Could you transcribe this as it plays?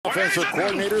offensive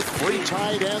coordinator, 3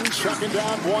 tight ends, 2nd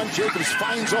down, 1. Jacobs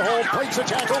finds a hole, breaks a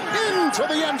tackle into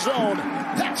the end zone.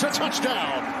 That's a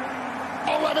touchdown.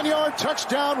 11-yard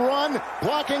touchdown run.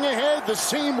 Blocking ahead, the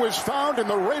seam was found, and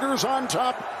the Raiders on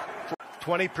top.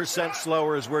 20%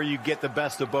 slower is where you get the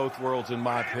best of both worlds, in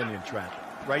my opinion, Trent.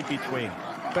 Right between.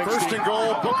 First and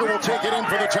goal, Booker will take it in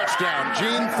for the touchdown.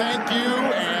 Gene, thank you,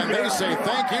 and they say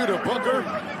thank you to Booker,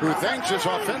 who thanks his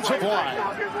offensive line.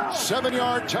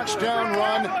 7-yard touchdown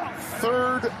run,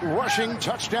 3rd rushing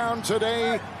touchdown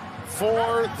today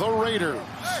for the Raiders.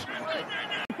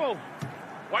 Oh,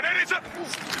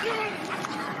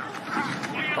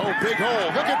 big hole.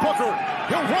 Look at Booker.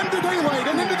 He'll run to daylight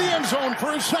and into the end zone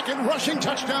for his 2nd rushing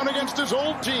touchdown against his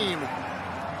old team.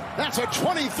 That's a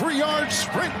 23-yard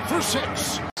sprint for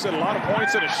 6. A lot of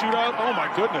points in a shootout. Oh, my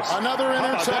goodness. Another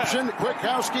interception.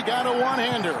 Kwiatkowski got a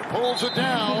one-hander. Pulls it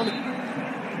down.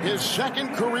 His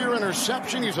 2nd career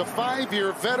interception. He's a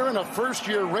 5-year veteran, a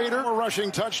first-year Raider. Rushing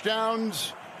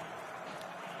touchdowns.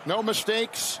 No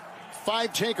mistakes.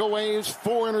 5 takeaways,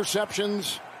 4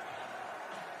 interceptions.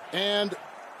 And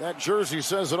that jersey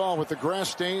says it all with the grass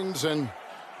stains and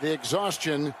the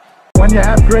exhaustion. When you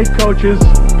have great coaches,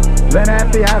 then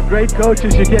after you have great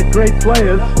coaches, you get great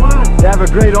players. You have a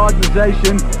great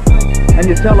organization, and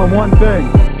you tell them one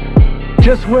thing: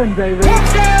 just win, baby.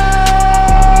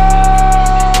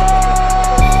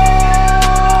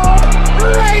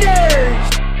 Raiders!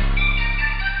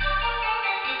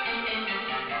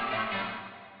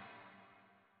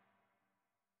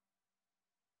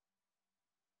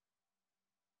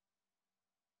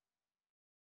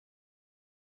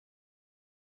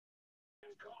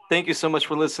 Thank you so much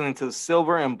for listening to the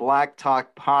Silver and Black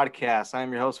Talk podcast. I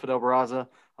am your host, Fidel Barraza.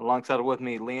 Alongside with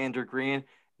me, Leander Green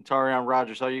and Tarion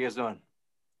Rogers. How are you guys doing?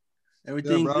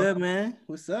 Everything good, man.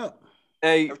 What's up?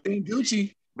 Hey, everything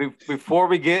Gucci. Before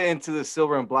we get into the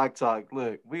Silver and Black Talk,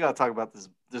 look, we got to talk about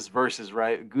this versus,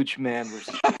 right? Gucci Man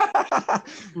versus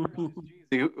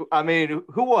I mean,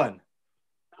 who won?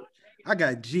 I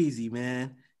got Jeezy,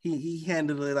 man. He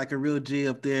handled it like a real G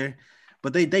up there.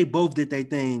 But they both did their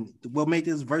thing. What made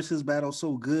this versus battle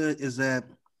so good is that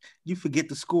you forget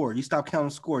the score. You stop counting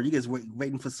score. You just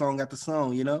waiting for song after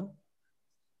song, you know?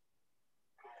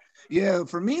 Yeah,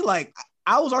 for me, like,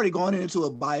 I was already going into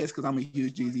a bias because I'm a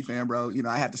huge Jeezy fan, bro. You know,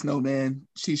 I had the Snowman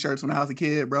T-shirts when I was a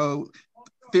kid, bro.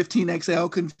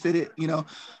 15XL, couldn't fit it, you know?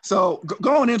 So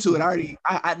going into it,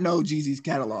 I know Jeezy's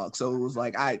catalog. So it was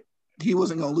like, he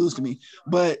wasn't going to lose to me.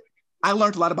 But I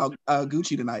learned a lot about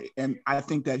Gucci tonight, and I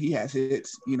think that he has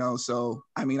hits, you know. So,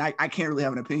 I mean, I can't really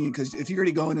have an opinion because if you're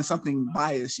already going into something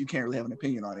biased, you can't really have an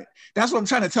opinion on it. That's what I'm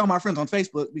trying to tell my friends on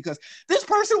Facebook, because this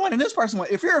person won and this person won.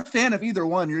 If you're a fan of either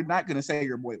one, you're not going to say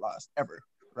your boy lost ever,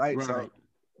 right? So,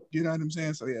 you know what I'm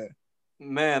saying? So, yeah.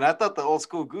 Man, I thought the old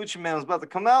school Gucci Man was about to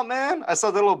come out, man. I saw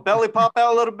the little belly pop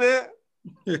out a little bit.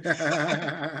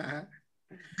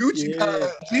 Gucci,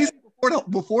 Jeezy.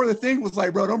 Before the thing was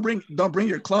like, bro, don't bring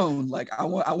your clone. Like, I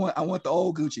want the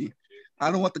old Gucci. I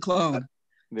don't want the clone.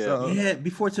 Yeah. So, yeah.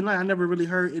 Before tonight, I never really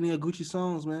heard any of Gucci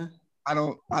songs, man. I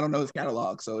don't know his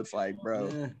catalog, so it's like, bro.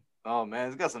 Yeah. Oh man,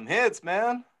 it's got some hits,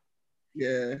 man.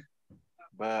 Yeah.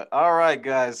 But all right,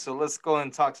 guys. So let's go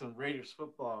and talk some Raiders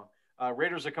football.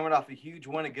 Raiders are coming off a huge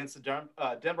win against the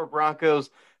Denver Broncos,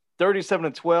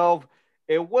 37-12.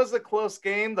 It was a close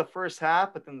game the first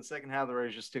half, but then the second half, the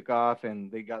Raiders just took off,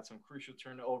 and they got some crucial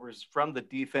turnovers from the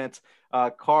defense.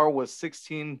 Carr was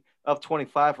 16 of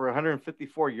 25 for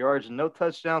 154 yards and no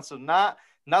touchdowns. So not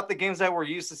the games that we're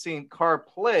used to seeing Carr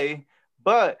play,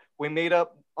 but we made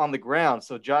up on the ground.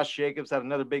 So Josh Jacobs had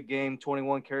another big game,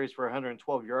 21 carries for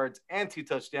 112 yards and 2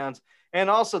 touchdowns. And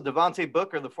also Devontae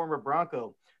Booker, the former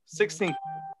Bronco, 16,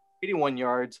 81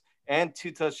 yards. And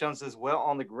 2 touchdowns as well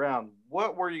on the ground.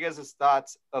 What were you guys'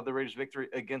 thoughts of the Raiders' victory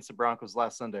against the Broncos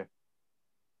last Sunday?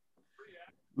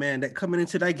 Man, that coming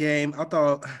into that game, I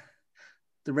thought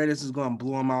the Raiders was going to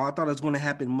blow them out. I thought it was going to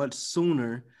happen much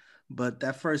sooner, but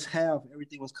that first half,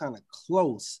 everything was kind of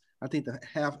close. I think the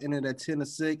half ended at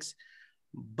 10-6,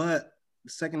 but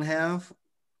the second half,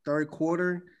 third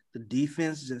quarter, the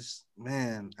defense just,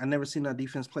 man, I never seen that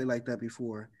defense play like that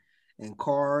before. And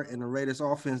Carr and the Raiders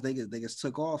offense, they just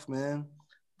took off, man.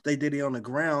 They did it on the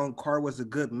ground. Carr was a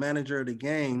good manager of the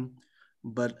game,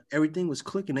 but everything was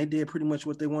clicking. They did pretty much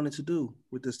what they wanted to do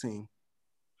with this team.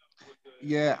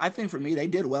 Yeah, I think for me, they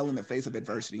did well in the face of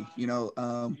adversity. You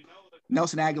know,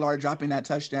 Nelson Aguilar dropping that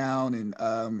touchdown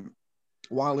and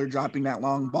Waller dropping that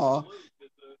long ball.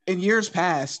 In years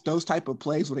past, those type of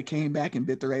plays would have came back and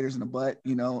bit the Raiders in the butt,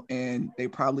 you know, and they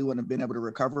probably wouldn't have been able to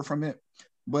recover from it.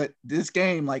 But this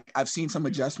game, like, I've seen some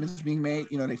adjustments being made.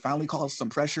 You know, they finally called some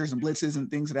pressures and blitzes and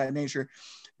things of that nature.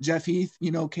 Jeff Heath,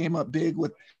 came up big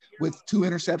with 2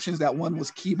 interceptions. That one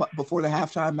was key before the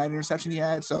halftime, that interception he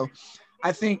had. So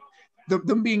I think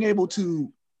them being able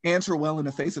to answer well in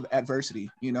the face of adversity,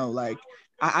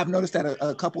 I've noticed that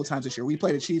a couple of times this year. We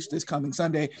play the Chiefs this coming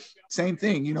Sunday. Same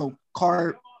thing,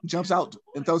 Carr jumps out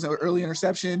and throws an early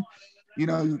interception.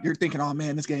 You're thinking, oh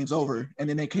man, this game's over. And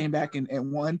then they came back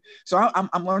and won. So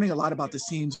I'm learning a lot about this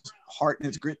team's heart and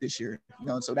its grit this year.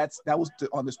 So that was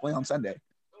on display on Sunday.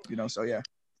 So yeah.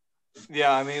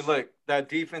 Yeah, I mean, look, that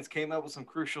defense came up with some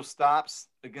crucial stops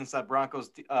against that Broncos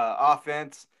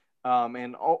offense.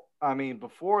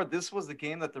 Before this was the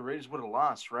game that the Raiders would have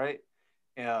lost, right?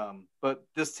 But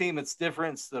this team, it's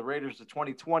different. It's the Raiders of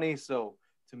 2020. So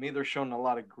to me, they're showing a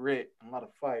lot of grit, a lot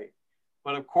of fight.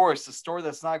 But of course, the story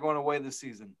that's not going away this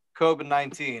season,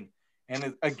 COVID-19.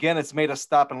 And it's made a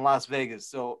stop in Las Vegas.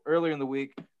 So earlier in the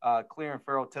week, Clelin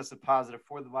Ferrell tested positive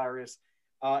for the virus.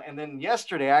 And then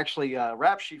yesterday, actually,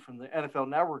 Rap Sheet from the NFL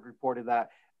Network reported that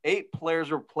 8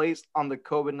 players were placed on the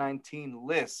COVID-19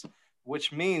 list,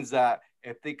 which means that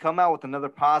if they come out with another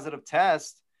positive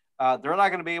test, they're not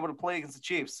going to be able to play against the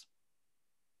Chiefs.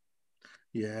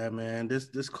 Yeah, man, this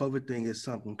COVID thing is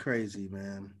something crazy,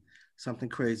 man, something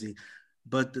crazy.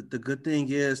 But the good thing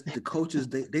is the coaches,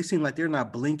 they seem like they're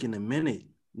not blinking a minute.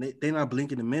 They're not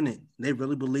blinking a minute. They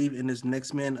really believe in this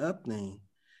next man up thing.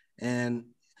 And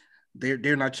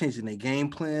they're not changing their game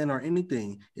plan or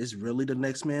anything. It's really the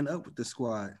next man up with the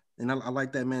squad. And I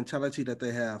like that mentality that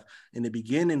they have. In the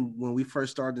beginning, when we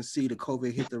first started to see the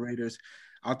COVID hit the Raiders,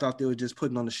 I thought they were just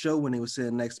putting on the show when they were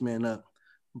saying next man up.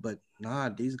 But nah,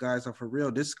 these guys are for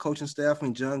real. This coaching staff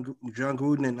and John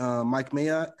Gruden and Mike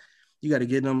Mayock, you got to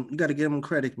give them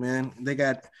credit, man. They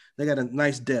got a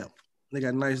nice depth.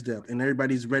 And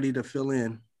everybody's ready to fill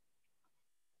in.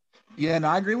 Yeah, no,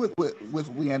 I agree with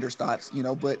Leander's thoughts,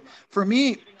 but for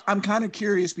me, I'm kind of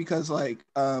curious because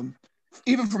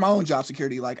even for my own job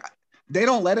security, they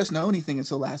don't let us know anything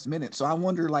until last minute. So I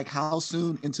wonder how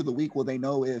soon into the week will they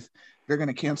know if they're going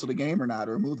to cancel the game or not,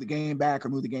 or move the game back or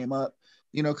move the game up,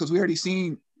 because we already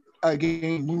seen a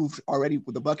game moved already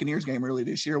with the Buccaneers game early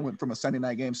this year, went from a Sunday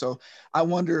night game. So I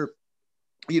wonder,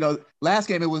 last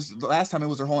time it was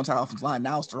their whole entire offensive line.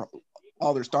 Now it's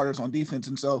all their starters on defense.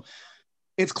 And so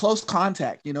it's close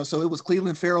contact, so it was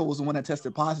Clelin Ferrell was the one that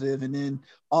tested positive, and then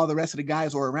all the rest of the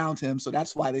guys were around him. So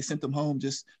that's why they sent them home.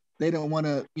 Just, they don't want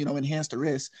to, enhance the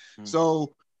risk. Mm-hmm.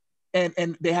 So,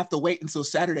 and they have to wait until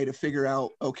Saturday to figure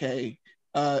out, okay,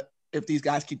 if these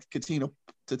guys can continue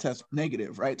to test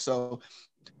negative, right? So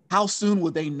how soon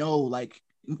will they know,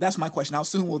 that's my question. How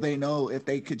soon will they know if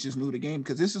they could just move the game?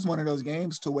 Because this is one of those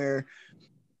games to where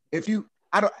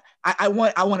I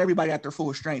want everybody at their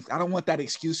full strength. I don't want that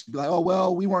excuse to be like, oh,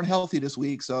 well, we weren't healthy this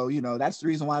week, so, that's the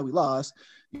reason why we lost.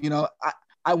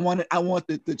 I want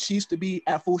the Chiefs to be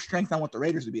at full strength. I want the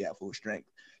Raiders to be at full strength.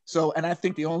 So, and I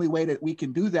think the only way that we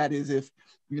can do that is if,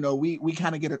 we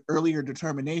kind of get an earlier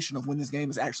determination of when this game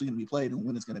is actually going to be played and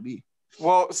when it's going to be.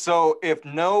 Well, so if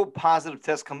no positive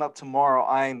tests come up tomorrow,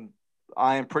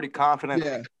 I am pretty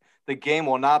confident the game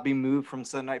will not be moved from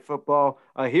Sunday Night Football.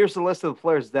 Here's the list of the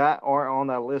players that are on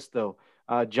that list, though.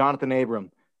 Jonathan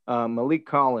Abram, Malik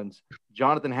Collins,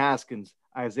 Jonathan Haskins,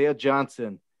 Isaiah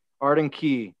Johnson, Arden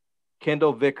Key,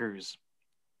 Kendall Vickers.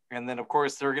 And then, of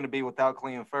course, they're going to be without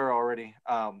Clelin Ferrell already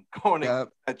going to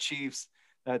a Chiefs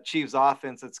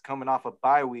offense that's coming off a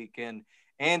bye week. And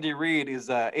Andy Reid is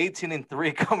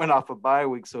 18-3 coming off a bye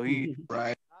week, so he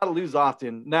right. not lose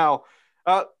often. Now,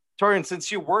 Torian,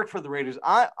 since you worked for the Raiders,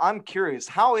 I'm curious,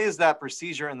 how is that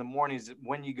procedure in the mornings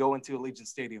when you go into Allegiant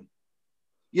Stadium?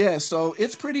 Yeah, so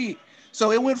it's pretty –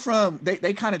 so it went from –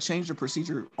 they kind of changed the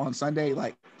procedure on Sunday.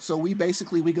 So we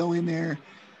go in there,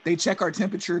 they check our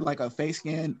temperature like a face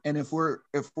scan, and if we're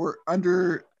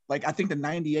under, I think the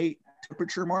 98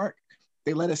 temperature mark,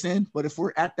 they let us in. But if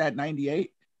we're at that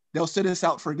 98, they'll sit us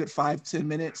out for a good 5-10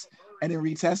 minutes and then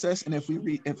retest us. And if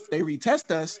they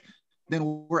retest us,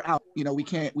 then we're out. We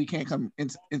can't come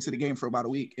into the game for about a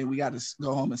week, and we got to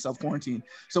go home and self-quarantine.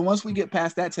 So once we get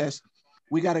past that test,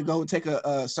 we got to go take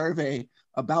a survey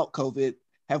about COVID.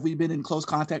 Have we been in close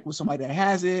contact with somebody that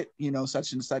has it,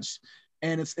 such and such,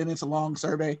 and it's a long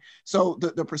survey. So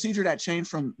the procedure that changed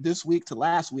from this week to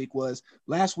last week was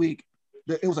last week,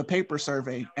 it was a paper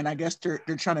survey, and I guess they're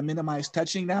trying to minimize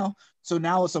touching now. So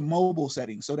now it's a mobile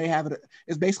setting. So they have it.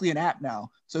 It's basically an app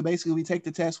now. So basically we take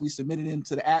the test, we submit it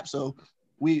into the app. So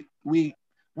we're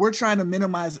trying to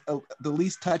minimize the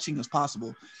least touching as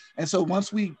possible. And so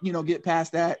once we, get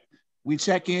past that, we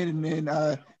check in, and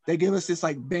then they give us this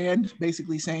band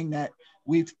basically saying that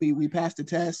we passed the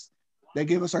test. They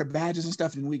give us our badges and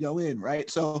stuff, and we go in, right?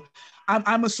 So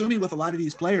I'm assuming with a lot of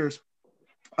these players,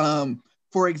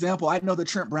 For example, I know the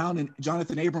Trent Brown and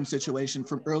Jonathan Abram situation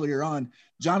from earlier on.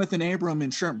 Jonathan Abram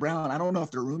and Trent Brown, I don't know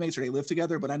if they're roommates or they live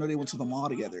together, but I know they went to the mall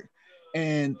together.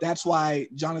 And that's why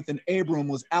Jonathan Abram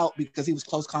was out, because he was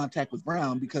close contact with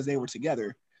Brown because they were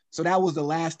together. So that was the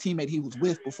last teammate he was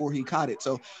with before he caught it.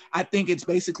 So I think it's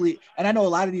basically, and I know a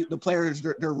lot of the players,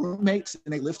 they're roommates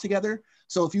and they live together.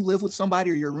 So if you live with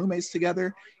somebody or your roommates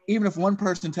together, even if one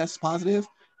person tests positive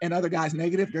and other guy's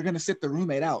negative, they're going to sit the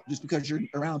roommate out just because you're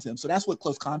around him. So that's what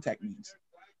close contact means.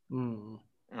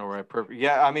 All right, perfect.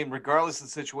 Yeah, I mean, regardless of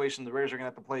the situation, the Raiders are going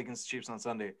to have to play against the Chiefs on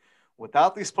Sunday.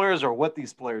 Without these players or with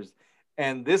these players,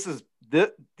 and this is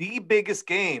the biggest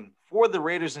game for the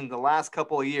Raiders in the last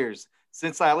couple of years,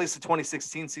 since at least the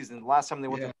 2016 season, the last time they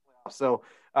went to the playoffs. So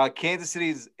Kansas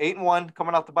City's 8-1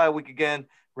 coming off the bye week again.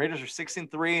 Raiders are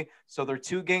 6-3, so they're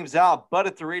 2 games out. But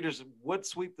if the Raiders would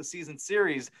sweep the season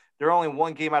series, they're only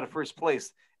 1 game out of first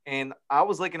place. And I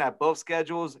was looking at both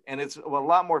schedules, and it's a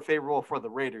lot more favorable for the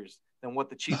Raiders than what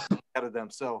the Chiefs out of them.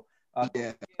 So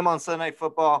game on Sunday Night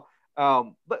Football.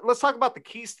 But let's talk about the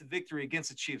keys to victory against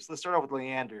the Chiefs. Let's start off with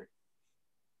Leander.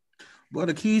 Well,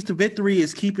 the keys to victory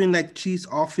is keeping that Chiefs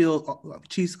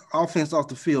offense off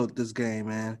the field this game,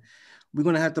 man. We're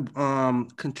going to have to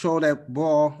control that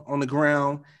ball on the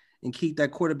ground and keep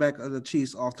that quarterback of the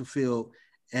Chiefs off the field.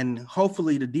 And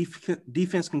hopefully the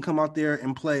defense can come out there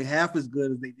and play half as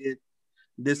good as they did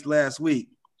this last week.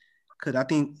 Because I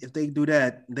think if they do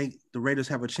that, the Raiders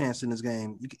have a chance in this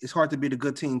game. It's hard to beat a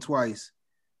good team twice.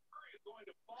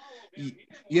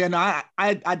 Yeah, no,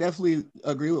 I definitely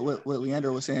agree with what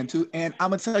Leander was saying too. And I'm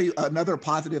gonna tell you another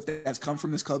positive that's come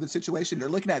from this COVID situation. They're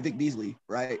looking at Vic Beasley,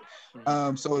 right?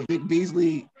 So if Vic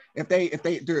Beasley, if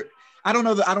they're, I don't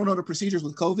know the procedures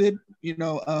with COVID,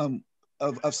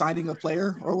 of signing a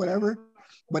player or whatever.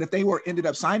 But if they ended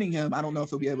up signing him, I don't know if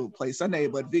he'll be able to play Sunday,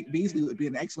 but Vic Beasley would be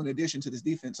an excellent addition to this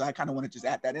defense. So I kind of want to just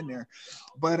add that in there.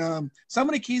 But some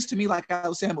of the keys to me, like I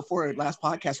was saying before, last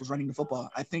podcast, was running the football.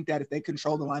 I think that if they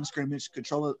control the line of scrimmage,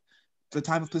 control the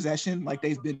time of possession, like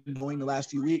they've been doing the last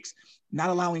few weeks, not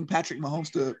allowing Patrick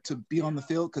Mahomes to be on the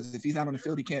field, because if he's not on the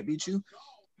field, he can't beat you.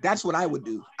 That's what I would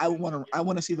do. I want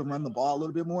to see them run the ball a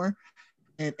little bit more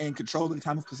and control the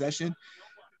time of possession.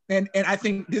 And I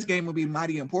think this game will be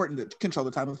mighty important to control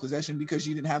the time of possession, because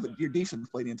you didn't have your defense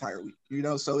play the entire week,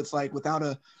 So it's like without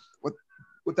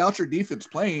your defense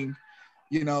playing,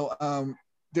 it's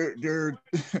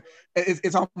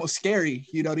almost scary,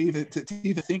 to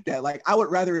even think that. Like, I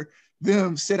would rather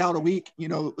them sit out a week,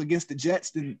 against the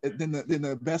Jets than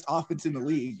the best offense in the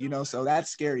league, So that's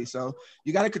scary. So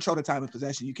you got to control the time of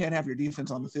possession. You can't have your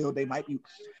defense on the field. They might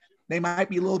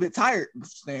be a little bit tired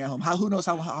staying at home. Who knows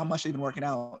how much they've been working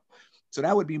out. So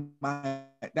that would be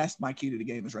that's my key to the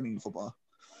game, is running the football.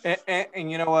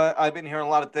 And you know what? I've been hearing a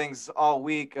lot of things all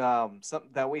week. Something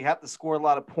that we have to score a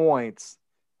lot of points.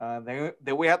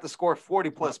 That we have to score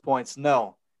 40-plus points.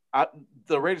 No,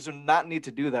 the Raiders do not need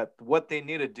to do that. What they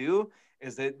need to do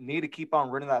is they need to keep on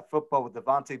running that football with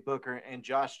Devontae Booker and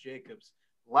Josh Jacobs.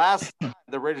 Last time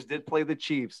the Raiders did play the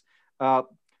Chiefs,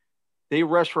 they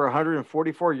rushed for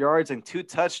 144 yards and 2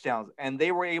 touchdowns, and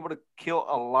they were able to kill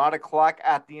a lot of clock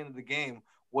at the end of the game,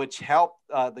 which helped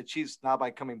the Chiefs not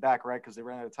by coming back, right, because they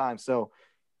ran out of time. So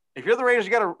if you're the Raiders,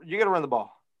 you gotta run the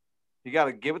ball. You got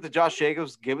to give it to Josh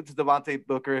Jacobs, give it to Devontae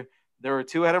Booker. They're a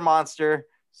 2-headed monster.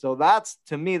 So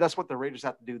to me, that's what the Raiders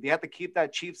have to do. They have to keep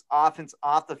that Chiefs offense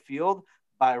off the field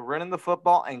by running the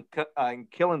football and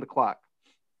killing the clock.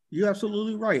 You're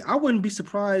absolutely right. I wouldn't be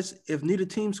surprised if neither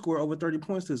team scored over 30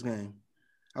 points this game.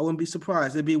 I wouldn't be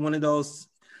surprised. It'd be one of those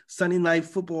Sunday Night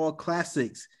Football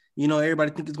classics.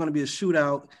 Everybody think it's going to be a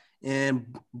shootout,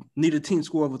 and neither team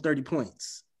score over 30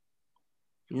 points.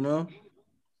 Yep.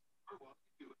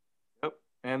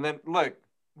 And then, look,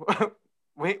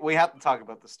 we have to talk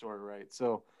about the story, right?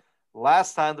 So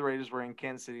last time the Raiders were in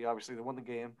Kansas City, obviously they won the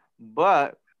game,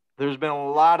 but there's been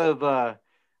a lot of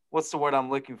what's the word I'm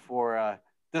looking for?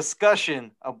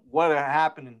 Discussion of what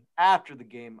happened after the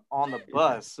game on the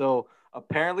bus. So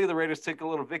apparently the Raiders took a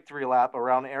little victory lap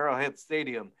around Arrowhead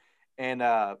Stadium. And,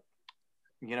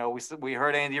 we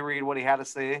heard Andy Reid, what he had to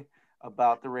say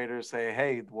about the Raiders, say,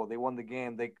 hey, well, they won the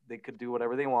game. They could do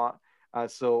whatever they want.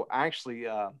 So actually,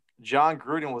 John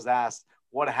Gruden was asked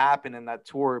what happened in that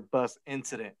tour bus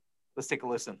incident. Let's take a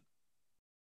listen.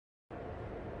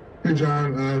 Hey,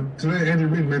 John. Today, Andy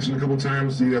Reid mentioned a couple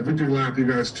times the victory lap you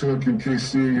guys took in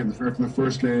KC after the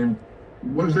first game.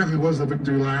 What exactly was the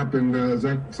victory lap, and is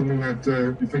that something that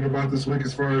you think about this week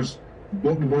as far as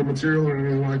bulletin board material or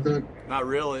anything like that? Not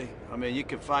really. I mean, you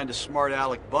can find a smart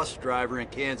aleck bus driver in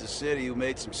Kansas City who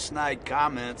made some snide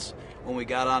comments when we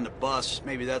got on the bus.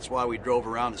 Maybe that's why we drove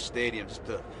around the stadium, just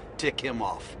to tick him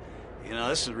off. You know,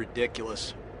 this is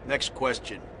ridiculous. Next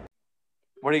question.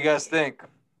 What do you guys think?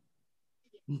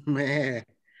 Man,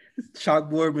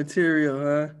 chalkboard material,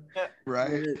 huh? Yeah.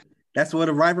 Right. That's what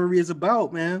a rivalry is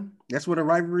about, man. That's what a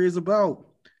rivalry is about.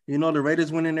 You know, the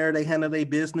Raiders went in there, they handled their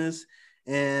business,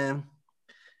 and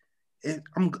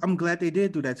I'm glad they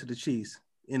did do that to the Chiefs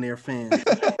and their fans.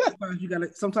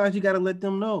 sometimes you gotta let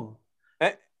them know.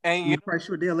 And I'm quite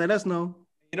sure they'll let us know.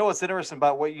 You know what's interesting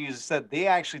about what you just said? They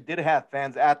actually did have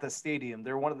fans at the stadium.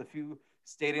 They're one of the few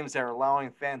stadiums that are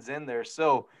allowing fans in there.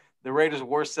 So the Raiders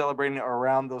were celebrating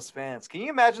around those fans. Can you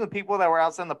imagine the people that were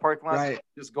outside in the parking lot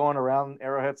just going around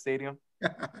Arrowhead Stadium?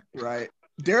 Right.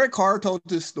 Derek Carr told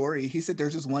this story. He said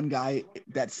there's this one guy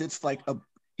that sits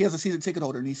he has a season ticket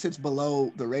holder and he sits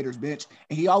below the Raiders bench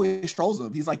and he always trolls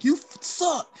them. He's like, you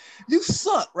suck,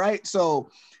 right? So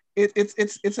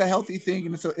it's a healthy thing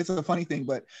and it's a funny thing.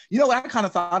 But you know what I kind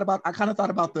of thought about? I kind of thought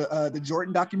about the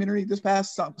Jordan documentary this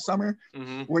past summer,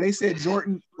 where they said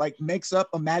Jordan like makes up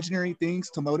imaginary things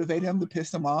to motivate him, to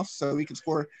piss him off so he can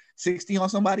score 60 on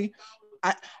somebody.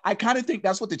 I kind of think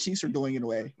that's what the Chiefs are doing in a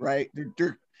way, right?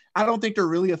 I don't think they're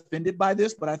really offended by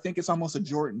this, but I think it's almost a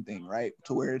Jordan thing, right?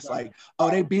 To where it's like, oh,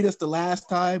 they beat us the last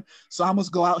time, so I'm going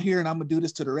to go out here and I'm going to do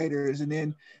this to the Raiders. And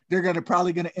then they're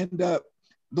probably going to end up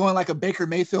doing like a Baker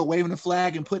Mayfield waving the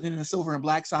flag and putting it in a silver and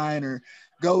black sign, or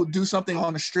go do something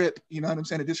on the strip, you know what I'm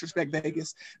saying, to disrespect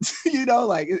Vegas. You know,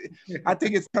 like I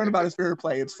think it's turnabout is fair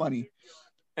play. It's funny.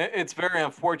 It's very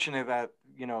unfortunate that,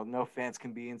 you know, no fans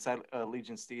can be inside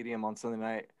Allegiant Stadium on Sunday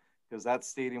night, because that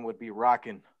stadium would be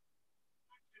rocking.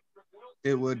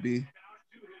 It would be.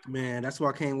 Man, that's why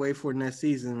I can't wait for next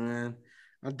season, man.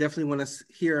 I definitely want to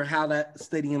hear how that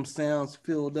stadium sounds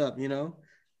filled up, you know?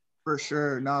 For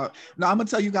sure. No, I'm going to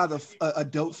tell you guys a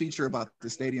dope feature about the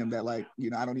stadium that, like,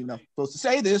 you know, I don't even know if I'm supposed to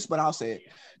say this, but I'll say it.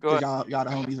 Y'all the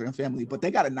homies are in family, but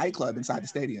they got a nightclub inside the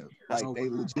stadium. Like, they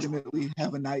legitimately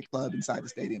have a nightclub inside the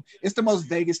stadium. It's the most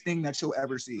Vegas thing that you'll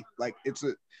ever see. Like,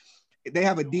 they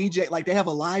have a DJ, like they have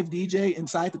a live DJ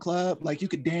inside the club. Like, you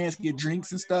could dance, get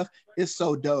drinks and stuff. It's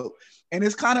so dope. And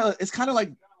it's kind of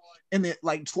like in the,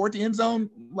 like, toward the end zone,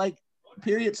 like,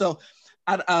 period. So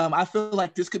I feel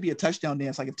like this could be a touchdown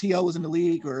dance. Like if T.O. was in the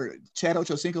league or Chad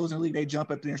Ochocinco was in the league, they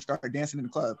jump up there and start dancing in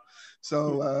the club.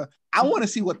 So I want to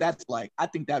see what that's like. I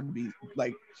think that would be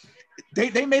like,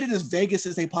 they made it as Vegas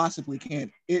as they possibly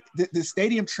can. The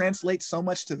stadium translates so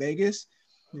much to Vegas.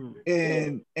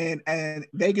 And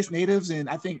Vegas natives, and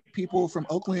I think people from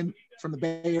Oakland, from the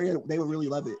Bay Area, they would really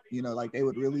love it. You know, like they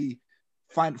would really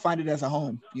find it as a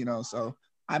home, you know. So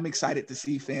I'm excited to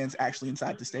see fans actually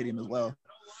inside the stadium as well.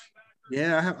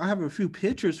 Yeah, I have a few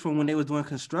pictures from when they was doing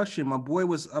construction. My boy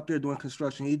was up there doing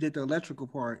construction. He did the electrical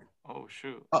part. Oh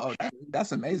shoot! Oh,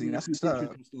 that's amazing. That's stuff.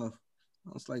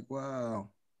 I was like, wow.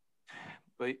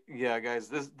 But yeah, guys,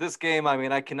 this game, I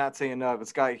mean, I cannot say enough.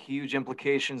 It's got huge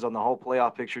implications on the whole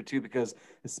playoff picture too, because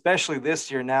especially this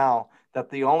year now that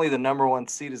the number one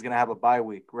seed is going to have a bye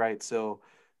week, right? So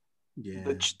yeah,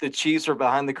 the Chiefs are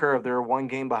behind the curve. They're one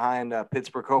game behind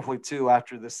Pittsburgh, hopefully too,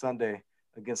 after this Sunday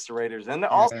against the Raiders. And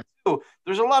also,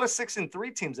 there's a lot of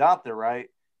 6-3 teams out there, right?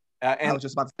 And I was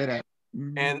just about to say that.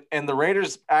 Mm-hmm. And the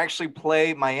Raiders actually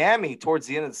play Miami towards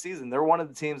the end of the season. They're one of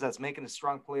the teams that's making a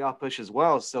strong playoff push as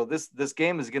well. So this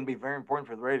game is going to be very important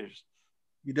for the Raiders.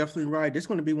 You're definitely right. This is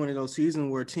going to be one of those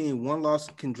seasons where a team, one loss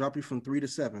can drop you from 3 to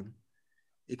 7.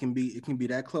 It can be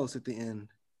that close at the end.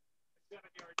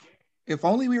 If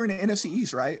only we were in the NFC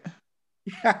East, right?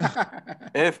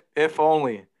 if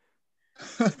only.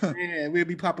 Yeah, we'd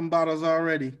be popping bottles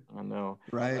already. I know.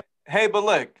 Right. Hey, but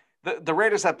look, the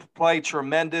Raiders have played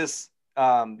tremendous,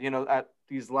 at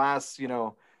these last,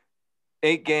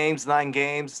 8 games, 9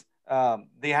 games.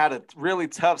 They had a really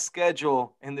tough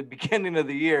schedule in the beginning of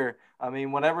the year. I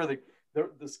mean, whenever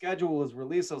the schedule was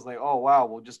released, I was like, oh, wow,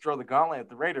 we'll just throw the gauntlet at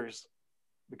the Raiders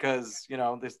because,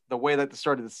 the way that they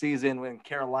started the season in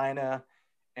Carolina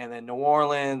and then New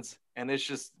Orleans. And it's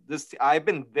just I've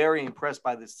been very impressed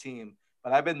by this team,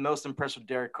 but I've been most impressed with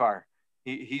Derek Carr.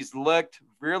 He's looked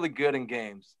really good in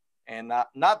games and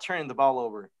not turning the ball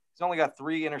over. He's only got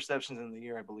 3 interceptions in the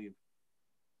year, I believe.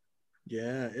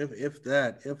 Yeah, if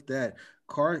that.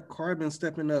 Carr been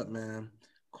stepping up, man.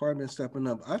 Carr been stepping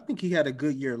up. I think he had a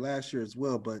good year last year as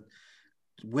well, but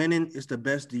winning is the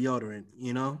best deodorant,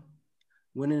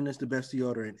 Winning is the best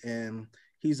deodorant, and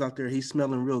he's out there. He's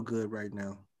smelling real good right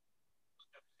now.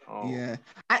 Oh. Yeah.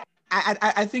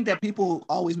 I think that people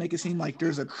always make it seem like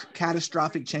there's a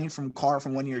catastrophic change from Carr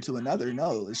from one year to another.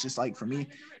 No, it's just like, for me,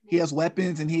 he has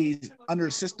weapons and he's under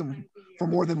a system for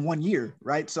more than 1 year,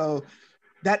 right? So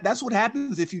that's what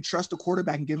happens if you trust a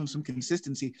quarterback and give him some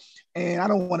consistency. And I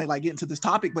don't want to like get into this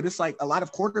topic, but it's like a lot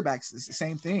of quarterbacks is the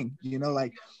same thing, you know,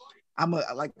 like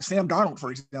like Sam Darnold,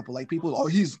 for example, like people, oh,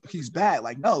 he's bad.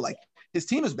 Like, no, like his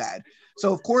team is bad.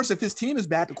 So of course, if his team is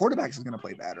bad, the quarterback is going to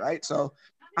play bad, right? So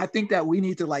I think that we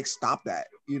need to like stop that,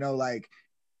 you know, like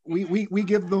we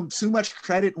give them too much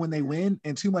credit when they win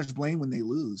and too much blame when they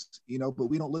lose, you know, but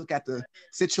we don't look at the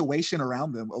situation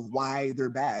around them of why they're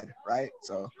bad, right?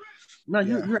 So no,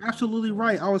 you're absolutely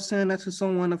right. I was saying that to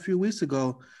someone a few weeks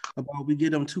ago about we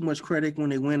give them too much credit when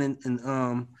they win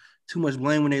and too much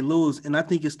blame when they lose. And I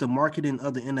think it's the marketing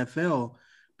of the NFL,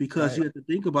 because you have to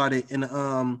think about it. And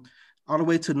all the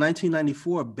way to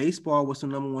 1994, baseball was the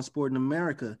 #1 sport in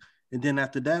America. And then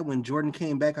after that, when Jordan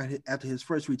came back after his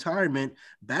first retirement,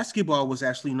 basketball was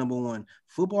actually #1.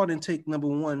 Football didn't take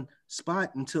 #1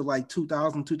 spot until like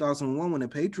 2000, 2001 when the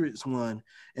Patriots won.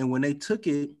 And when they took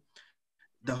it,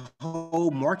 the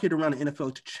whole market around the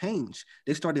NFL changed.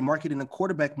 They started marketing the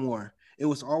quarterback more. It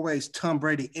was always Tom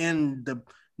Brady and the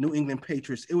New England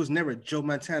Patriots. It was never Joe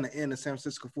Montana and the San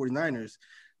Francisco 49ers.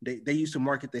 They used to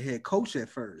market the head coach at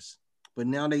first, but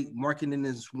now they marketing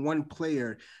this one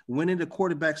player. When did the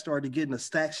quarterback started getting a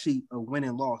stat sheet of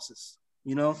winning losses?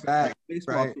 You know, like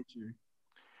baseball picture.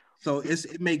 So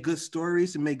it made good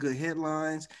stories, it made good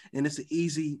headlines, and it's an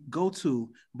easy go-to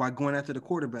by going after the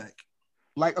quarterback.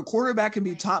 Like a quarterback can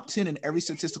be top 10 in every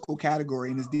statistical category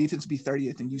and his defense be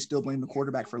 30th, and you still blame the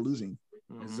quarterback for losing.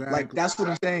 Exactly. Like, that's what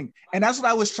I'm saying. And that's what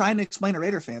I was trying to explain to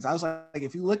Raider fans. I was like,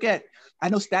 if you look at, I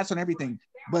know stats on everything,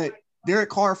 but Derek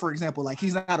Carr, for example, like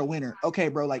he's not a winner. Okay,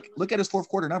 bro, like look at his fourth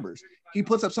quarter numbers. He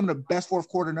puts up some of the best fourth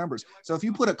quarter numbers. So if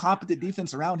you put a competent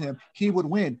defense around him, he would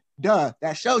win. Duh,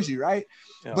 that shows you, right?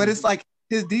 Yeah. But it's like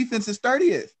his defense is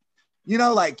 30th. You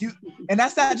know, like you, and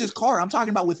that's not just Carr. I'm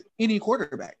talking about with any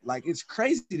quarterback. Like, it's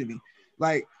crazy to me.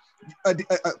 Like a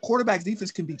quarterback's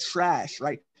defense can be trash,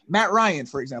 right? Matt Ryan,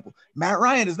 for example. Matt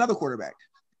Ryan is another quarterback.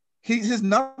 His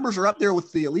numbers are up there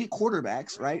with the elite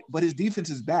quarterbacks, right? But his defense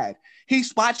is bad. He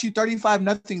spots you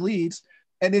 35-0 leads,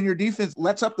 and then your defense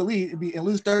lets up the lead and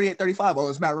lose 38-35. Oh,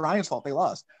 it's Matt Ryan's fault they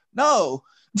lost. No,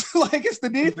 like it's the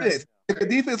defense. If the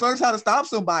defense learns how to stop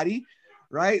somebody,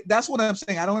 right? That's what I'm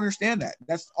saying. I don't understand that.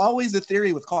 That's always the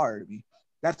theory with Carr to me.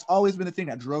 That's always been the thing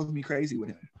that drove me crazy with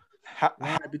him.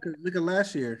 Right, because look at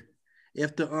last year.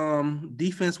 If the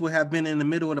defense would have been in the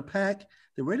middle of the pack,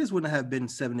 the Raiders wouldn't have been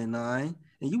 7-9,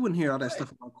 and you wouldn't hear all that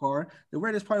stuff about Carr. The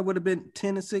Raiders probably would have been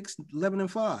 10-6,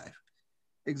 11-5.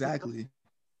 Exactly.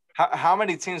 How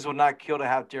many teams would not kill to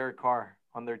have Derek Carr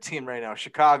on their team right now?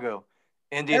 Chicago,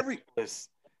 Indianapolis.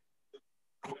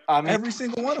 Every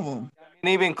single one of them. And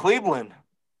even Cleveland.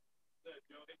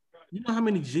 You know how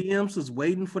many GMs was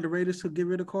waiting for the Raiders to get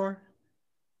rid of Carr?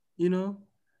 You know?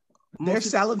 They're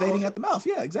salivating at the mouth.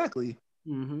 Yeah, exactly.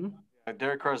 Mm-hmm.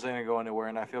 Derek Carr's ain't going to go anywhere,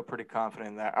 and I feel pretty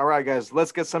confident in that. All right, guys,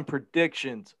 let's get some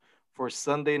predictions for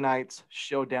Sunday night's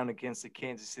showdown against the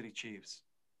Kansas City Chiefs.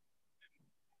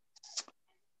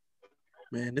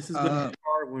 Man, this is going to be a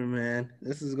hard one, man.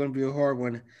 This is going to be a hard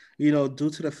one. You know, due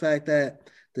to the fact that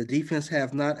the defense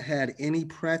have not had any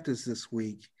practice this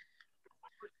week.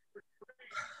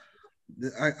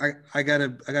 I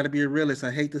gotta be a realist.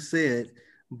 I hate to say it,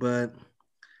 but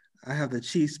I have the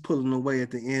Chiefs pulling away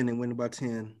at the end and winning by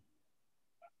 10.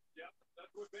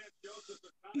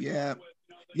 Yeah,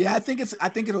 I think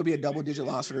it'll be a double-digit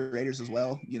loss for the Raiders as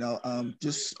well. You know,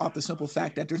 just off the simple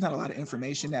fact that there's not a lot of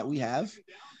information that we have.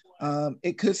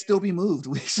 It could still be moved.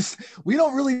 We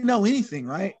don't really know anything,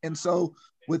 right? And so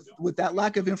with that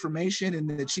lack of information and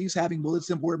the Chiefs having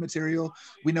bulletin board material,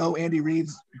 we know Andy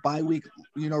Reid's bye-week,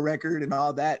 record and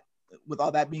all that. With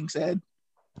all that being said,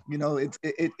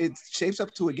 it shapes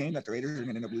up to a game that the Raiders are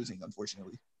going to end up losing,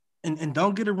 unfortunately. And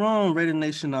don't get it wrong, Raider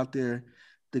Nation out there.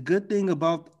 The good thing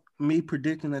about me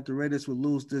predicting that the Raiders will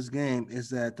lose this game is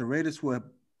that the Raiders will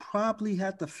probably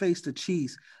have to face the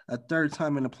Chiefs a third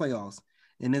time in the playoffs.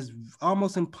 And it's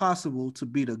almost impossible to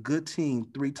beat a good team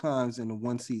 3 times in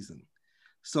one season.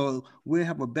 So we'll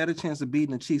have a better chance of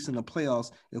beating the Chiefs in the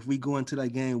playoffs if we go into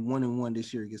that game 1-1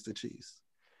 this year against the Chiefs.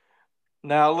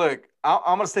 Now, look, I'm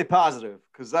going to stay positive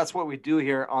because that's what we do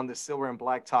here on the Silver and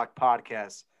Black Talk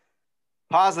podcast.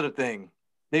 Positive thing,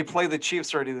 they played the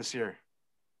Chiefs already this year,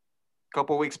 a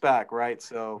couple weeks back, right?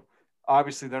 So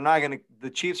obviously the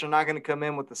Chiefs are not going to come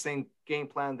in with the same game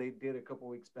plan they did a couple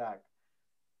weeks back.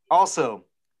 Also,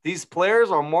 these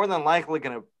players are more than likely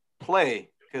going to play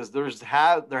because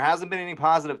there hasn't been any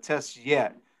positive tests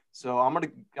yet So I'm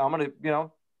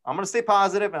gonna stay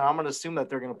positive, and I'm gonna assume that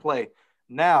they're gonna play.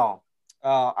 Now,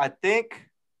 I think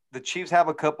the Chiefs have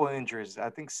a couple of injuries. I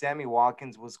think Sammy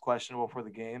Watkins was questionable for the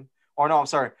game. Or no, I'm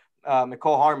sorry,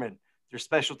 Mecole Hardman, their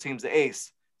special teams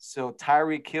ace. So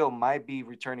Tyreek Hill might be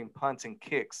returning punts and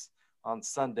kicks on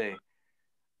Sunday.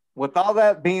 With all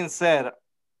that being said,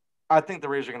 I think the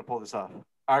Raiders are going to pull this off.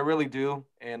 I really do,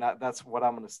 and that's what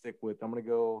I'm going to stick with. I'm going to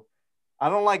go – I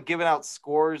don't like giving out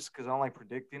scores because I don't like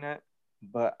predicting it,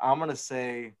 but I'm going to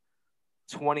say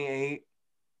 28-22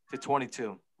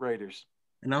 Raiders.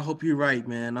 And I hope you're right,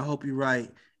 man. I hope you're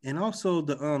right. And also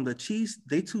the Chiefs,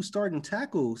 they 2 starting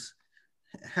tackles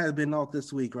have been out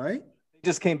this week, right? They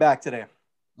just came back today.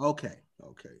 Okay.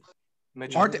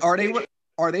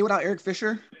 Are they without Eric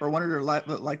Fisher or one of their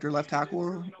their left tackle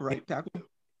or right tackle?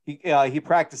 He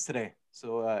practiced today,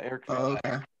 so Eric. Oh,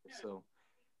 okay. So,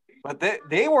 but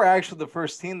they were actually the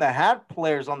first team that had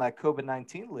players on that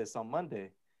COVID-19 list on Monday,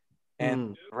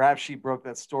 and Rap Sheet broke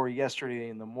that story yesterday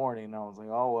in the morning. And I was like,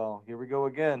 oh well, here we go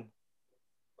again.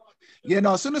 Yeah,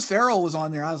 no. As soon as Farrell was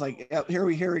on there, I was like, yep, here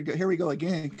we go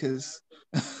again, because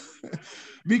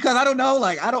I don't know,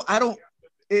 like I don't.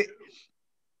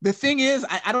 The thing is,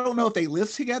 I don't know if they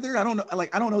live together. I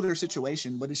don't know their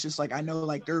situation, but it's just like I know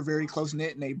like they're very close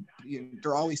knit and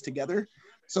they're always together.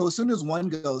 So as soon as one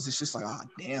goes, it's just like, oh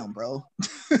damn, bro.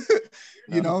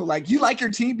 You know, like you like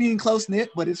your team being close knit,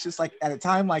 but it's just like at a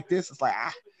time like this, it's like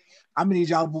I'm gonna need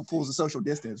y'all fools of social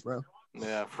distance, bro.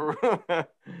 Yeah, for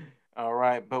all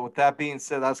right. But with that being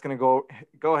said, that's gonna go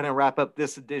ahead and wrap up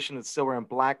this edition of Silver and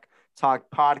Black Talk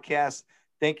Podcast.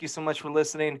 Thank you so much for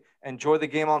listening. Enjoy the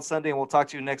game on Sunday, and we'll talk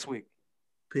to you next week.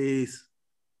 Peace.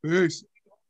 Peace.